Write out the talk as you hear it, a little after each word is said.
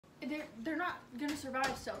they're not gonna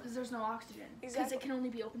survive still because there's no oxygen. Because it can only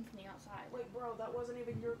be opened from the outside. Like, bro, that wasn't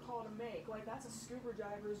even your call to make. Like, that's a scuba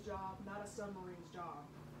diver's job, not a submarine's job.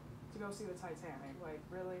 To go see the Titanic. Like,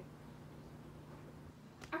 really?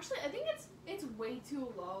 Actually, I think it's way too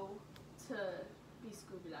low to be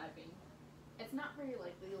scuba diving. It's not very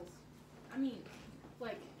likely. I mean,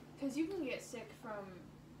 like, because you can get sick from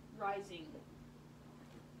rising.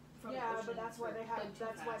 From but that's why they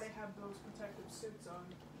have those protective suits on.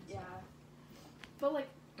 Yeah. But like,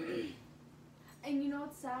 and you know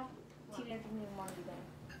what's sad? Teenager didn't even want to be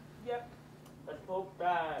there. Yep. Let's both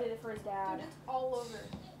die. Did it for his dad. Dude, it's all over.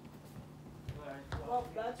 Well,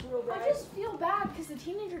 that's real bad. I just feel bad because the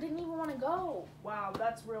teenager didn't even want to go. Wow,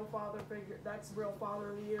 that's real father figure. That's real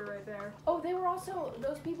father of the year right there. Oh,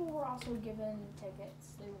 those people were also given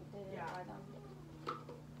tickets. They didn't buy them.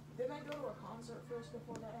 Didn't I go to a concert first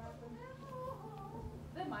before that happened?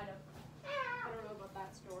 They might have. I don't know about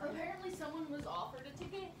that story. Apparently someone was offered a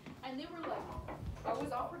ticket and they were like, I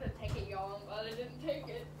was offered a ticket, y'all, I'm glad I didn't take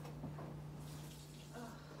it.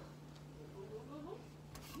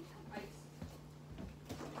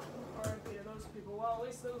 R.I.P. to those people. Well, at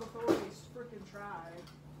least those authorities freaking tried.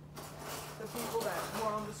 The people that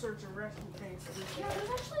were on the search and rescue case. Yeah, there's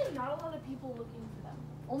actually not a lot of people looking for them.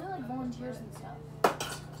 Only like volunteers and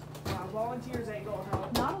stuff. Wow, volunteers ain't gonna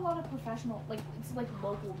help. Not a lot of professional, like, it's like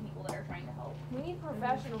local people that are trying to help. We need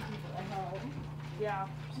professional people to help. Yeah.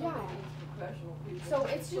 Professional people. So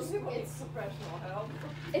it's just, it's professional help.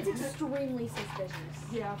 It's extremely suspicious.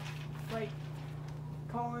 Yeah. Like,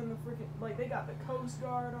 calling the freaking, like, they got the Coast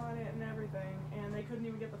Guard on it and everything, and they couldn't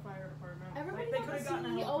even get the fire department. Everybody like, they thought the could've gotten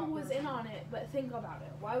a CEO was helicopter. in on it, but think about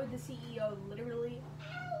it. Why would the CEO literally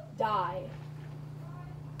die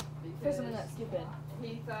for something that stupid?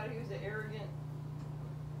 He thought he was an arrogant.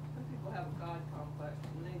 Some people have a God complex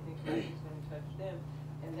and they think nobody's going to touch them.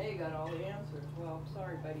 And they got all the answers. Well, I'm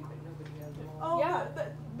sorry, buddy, but nobody has them all. Oh, Yeah.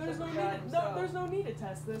 There's no need. There's no need to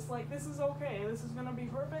test this. Like, this is okay. This is gonna be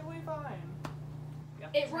perfectly fine.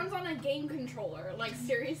 It runs on a game controller. Like,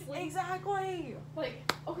 seriously? Exactly.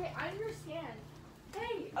 Like, okay, I understand.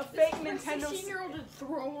 Hey, A this fake is for Nintendo 16-year-old to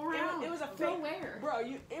throw around. It was a throw fake. where? Bro,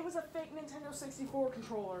 it was a fake Nintendo 64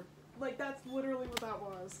 controller. Like, that's literally what that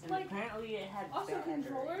was. And Like, apparently it had Also, battery.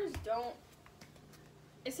 controllers don't.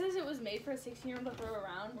 It says it was made for a 16-year-old to throw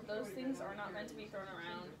around. Those things are not meant to be thrown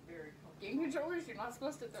around. Game controllers, you're not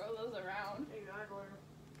supposed to throw those around. Exactly.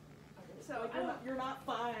 So Like, you're not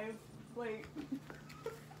 5. Like,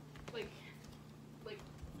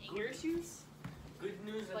 anger issues. Good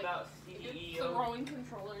news Like, about If you're CEO. throwing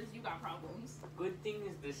controllers, you got problems. Good thing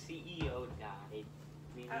is the CEO died.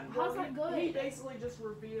 Meaning How's that good? He basically just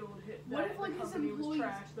revealed that What if, like, the his company was employees-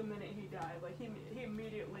 trashed the minute he died. Like, he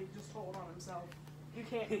immediately just told on himself. You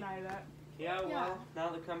can't deny that. yeah, well, Yeah. now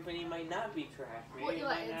the company might not be trash. Maybe Well, it Eli,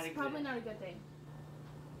 might not it's exist. probably not a good thing.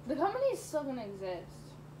 The company is still gonna exist.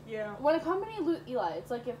 Yeah. When a company Eli, it's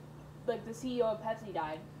like if like the CEO of Pepsi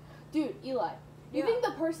died. Dude, Eli, you think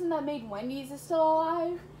the person that made Wendy's is still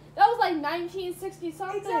alive? That was like 1960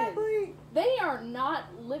 something. Exactly. They are not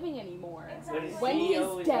living anymore. Exactly. Wendy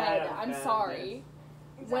CEO is is dead. out of I'm business. sorry.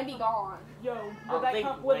 Exactly. Wendy gone. Yo, I with that,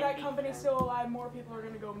 think with that Wendy company can. still alive, more people are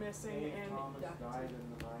gonna go missing. Dave And Thomas died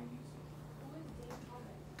in the 90s.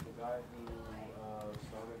 The guy who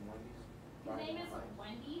started Wendy's. His died name in is the 90s.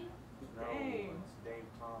 Wendy. No, Dang. it's Dave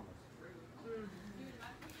Thomas.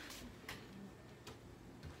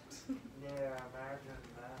 Yeah, imagine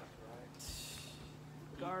that,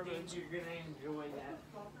 right? Garbage. You're gonna enjoy that.